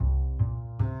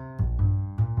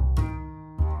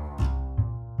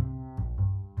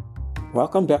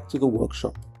Welcome back to the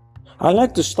workshop. I'd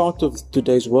like to start with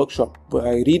today's workshop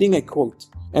by reading a quote,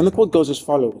 and the quote goes as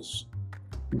follows.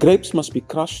 Grapes must be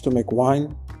crushed to make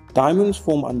wine, diamonds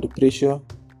form under pressure,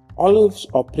 olives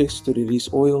are pressed to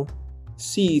release oil,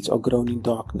 seeds are grown in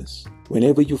darkness.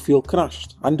 Whenever you feel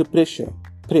crushed, under pressure,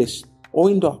 pressed,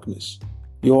 or in darkness,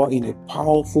 you are in a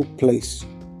powerful place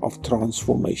of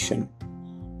transformation.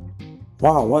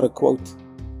 Wow, what a quote.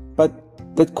 But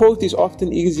that quote is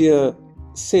often easier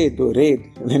said or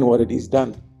read than what it is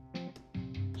done.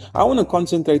 I want to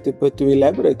concentrate a bit to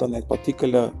elaborate on that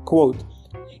particular quote.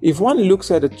 If one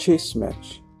looks at a chess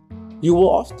match, you will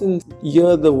often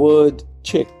hear the word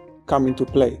check come into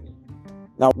play.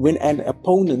 Now, when an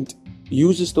opponent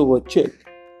uses the word check,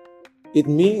 it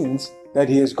means that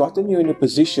he has gotten you in a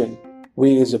position where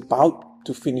he is about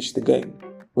to finish the game,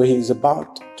 where he is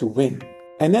about to win.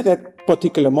 And at that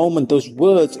particular moment, those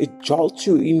words, it jolts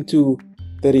you into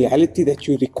the reality that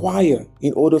you require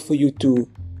in order for you to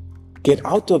get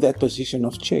out of that position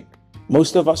of check.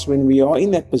 Most of us, when we are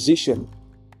in that position,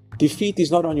 defeat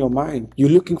is not on your mind. You're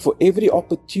looking for every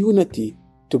opportunity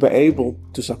to be able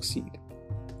to succeed.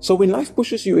 So when life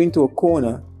pushes you into a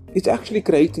corner, it's actually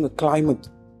creating a climate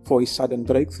for a sudden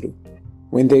breakthrough.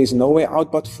 When there is no way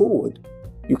out but forward,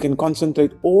 you can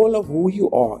concentrate all of who you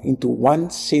are into one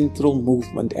central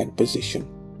movement and position.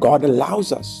 God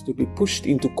allows us to be pushed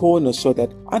into corners so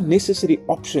that unnecessary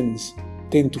options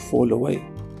tend to fall away.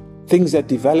 Things that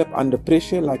develop under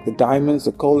pressure, like the diamonds,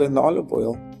 the coal, and the olive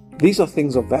oil, these are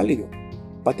things of value,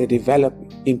 but they develop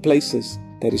in places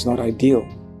that is not ideal.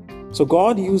 So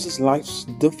God uses life's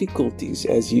difficulties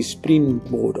as his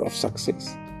springboard of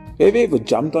success. Have you ever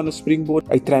jumped on a springboard,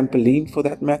 a trampoline for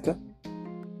that matter?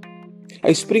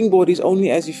 A springboard is only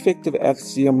as effective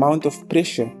as the amount of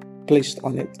pressure placed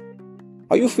on it.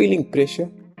 Are you feeling pressure?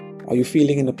 Are you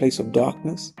feeling in a place of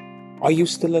darkness? Are you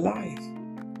still alive?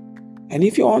 And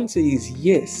if your answer is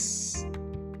yes,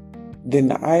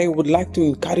 then I would like to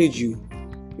encourage you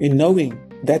in knowing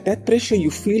that that pressure you're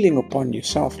feeling upon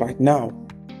yourself right now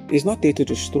is not there to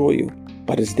destroy you,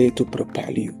 but is there to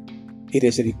propel you. It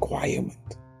is a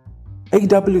requirement.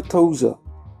 A.W. Tozer,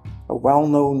 a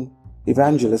well-known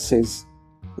evangelist, says,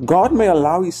 God may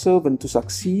allow his servant to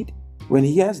succeed when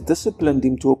he has disciplined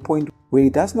him to a point where he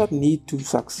does not need to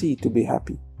succeed to be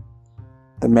happy.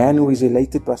 The man who is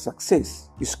elated by success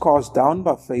is cast down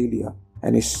by failure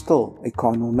and is still a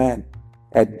carnal man.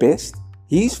 At best,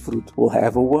 his fruit will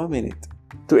have a worm in it.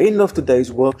 To end off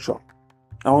today's workshop,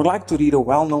 I would like to read a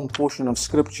well-known portion of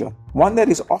scripture, one that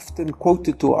is often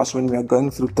quoted to us when we are going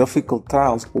through difficult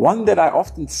trials, one that I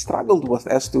often struggled with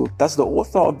as to, does the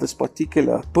author of this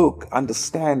particular book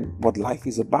understand what life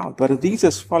is about? But it reads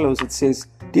as follows. It says,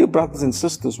 Dear brothers and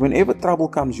sisters, whenever trouble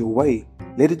comes your way,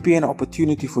 let it be an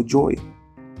opportunity for joy.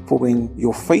 For when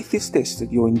your faith is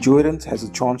tested, your endurance has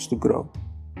a chance to grow.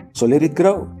 So let it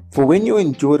grow. For when your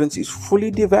endurance is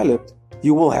fully developed,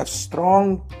 you will have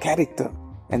strong character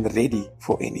and ready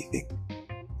for anything.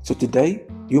 So today,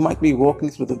 you might be walking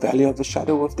through the valley of the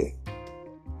shadow of death.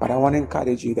 But I want to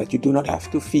encourage you that you do not have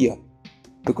to fear,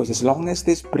 because as long as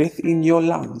there's breath in your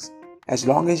lungs, as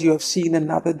long as you have seen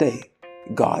another day,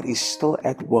 God is still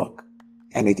at work,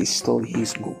 and it is still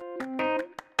his move.